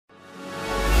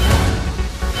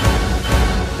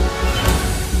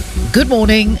Good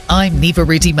morning, I'm Niva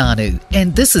Reddy-Manu,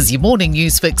 and this is your morning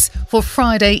news fix for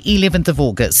Friday, 11th of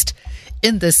August.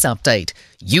 In this update,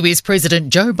 US President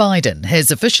Joe Biden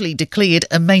has officially declared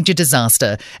a major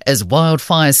disaster as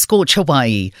wildfires scorch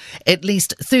Hawaii. At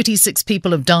least 36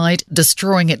 people have died,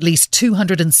 destroying at least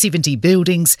 270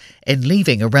 buildings and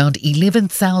leaving around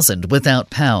 11,000 without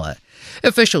power.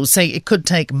 Officials say it could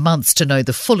take months to know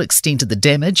the full extent of the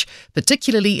damage,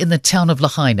 particularly in the town of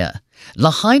Lahaina.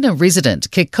 Lahaina resident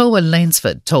Kekoa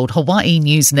Lansford told Hawaii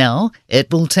News Now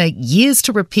it will take years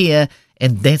to repair,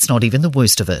 and that's not even the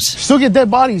worst of it. Still get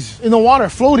dead bodies in the water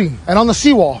floating and on the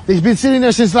seawall. They've been sitting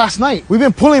there since last night. We've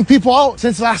been pulling people out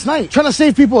since last night, trying to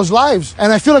save people's lives,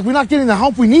 and I feel like we're not getting the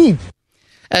help we need.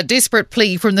 A desperate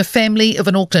plea from the family of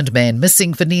an Auckland man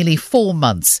missing for nearly 4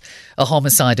 months. A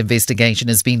homicide investigation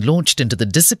has been launched into the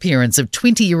disappearance of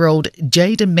 20-year-old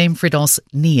Jaden Manfredos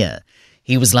Nia.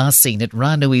 He was last seen at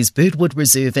Ranui's Birdwood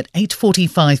Reserve at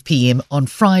 8:45 p.m. on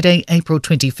Friday, April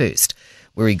 21st,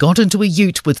 where he got into a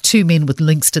ute with 2 men with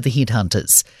links to the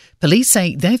headhunters. Police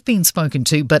say they've been spoken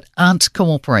to but aren't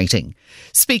cooperating.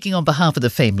 Speaking on behalf of the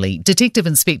family, Detective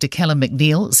Inspector Callum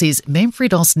McNeil says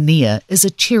Manfredos Nia is a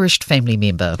cherished family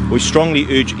member. We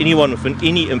strongly urge anyone with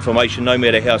any information, no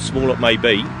matter how small it may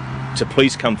be, to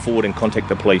please come forward and contact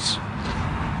the police.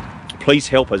 Please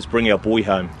help us bring our boy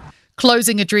home.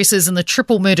 Closing addresses in the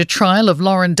triple murder trial of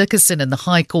Lauren Dickerson in the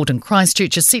High Court in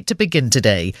Christchurch are set to begin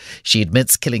today. She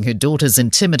admits killing her daughters in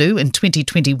Timaru in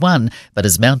 2021, but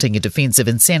is mounting a defence of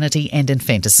insanity and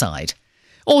infanticide.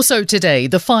 Also today,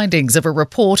 the findings of a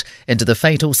report into the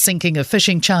fatal sinking of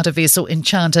fishing charter vessel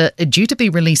Enchanter are due to be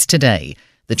released today.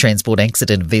 The Transport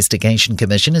Accident Investigation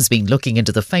Commission has been looking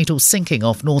into the fatal sinking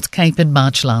off North Cape in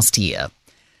March last year.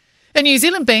 A New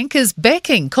Zealand bank is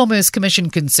backing Commerce Commission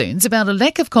concerns about a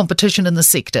lack of competition in the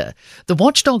sector. The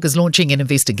watchdog is launching an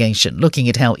investigation looking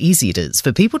at how easy it is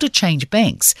for people to change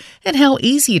banks and how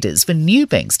easy it is for new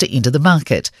banks to enter the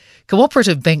market.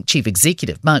 Cooperative Bank Chief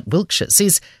Executive Mark Wilkshire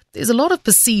says there's a lot of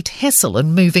perceived hassle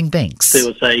in moving banks. There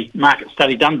was a market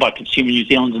study done by Consumer New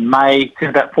Zealand in May.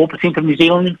 Said about 4% of New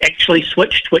Zealand actually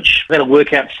switched, which that'll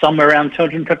work out somewhere around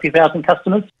 250,000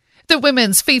 customers. The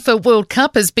Women's FIFA World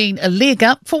Cup has been a leg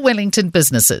up for Wellington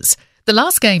businesses. The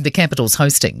last game the capital's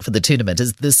hosting for the tournament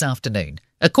is this afternoon,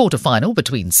 a quarter-final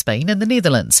between Spain and the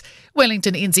Netherlands.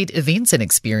 Wellington NZ Events and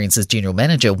Experiences General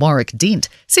Manager Warwick Dent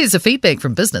says the feedback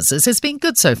from businesses has been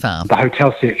good so far. The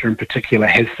hotel sector in particular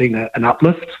has seen an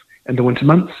uplift in the winter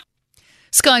months.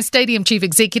 Sky Stadium Chief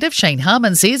Executive Shane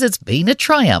Harman says it's been a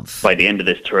triumph. By the end of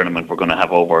this tournament, we're going to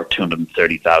have over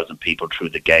 230,000 people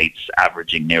through the gates,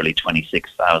 averaging nearly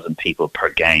 26,000 people per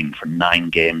game for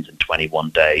 9 games in 21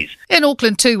 days. And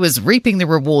Auckland too is reaping the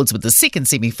rewards with the second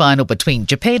semi-final between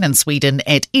Japan and Sweden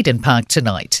at Eden Park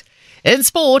tonight. In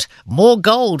sport, more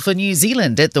gold for New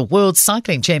Zealand at the World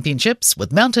Cycling Championships,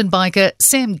 with mountain biker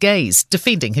Sam Gaze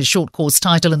defending his short course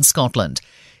title in Scotland.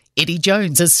 Eddie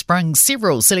Jones has sprung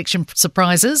several selection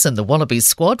surprises in the Wallabies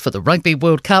squad for the Rugby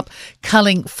World Cup,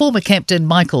 culling former captain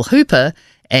Michael Hooper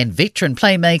and veteran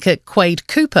playmaker Quade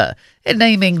Cooper, and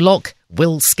naming lock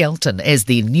Will Skelton as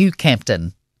their new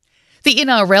captain. The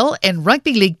NRL and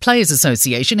Rugby League Players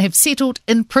Association have settled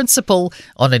in principle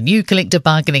on a new collective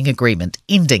bargaining agreement,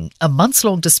 ending a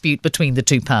months-long dispute between the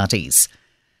two parties.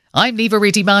 I'm Niva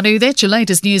Reddy-Manu. That's your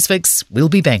latest news fix. We'll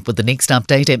be back with the next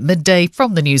update at midday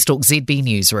from the Newstalk ZB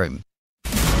newsroom.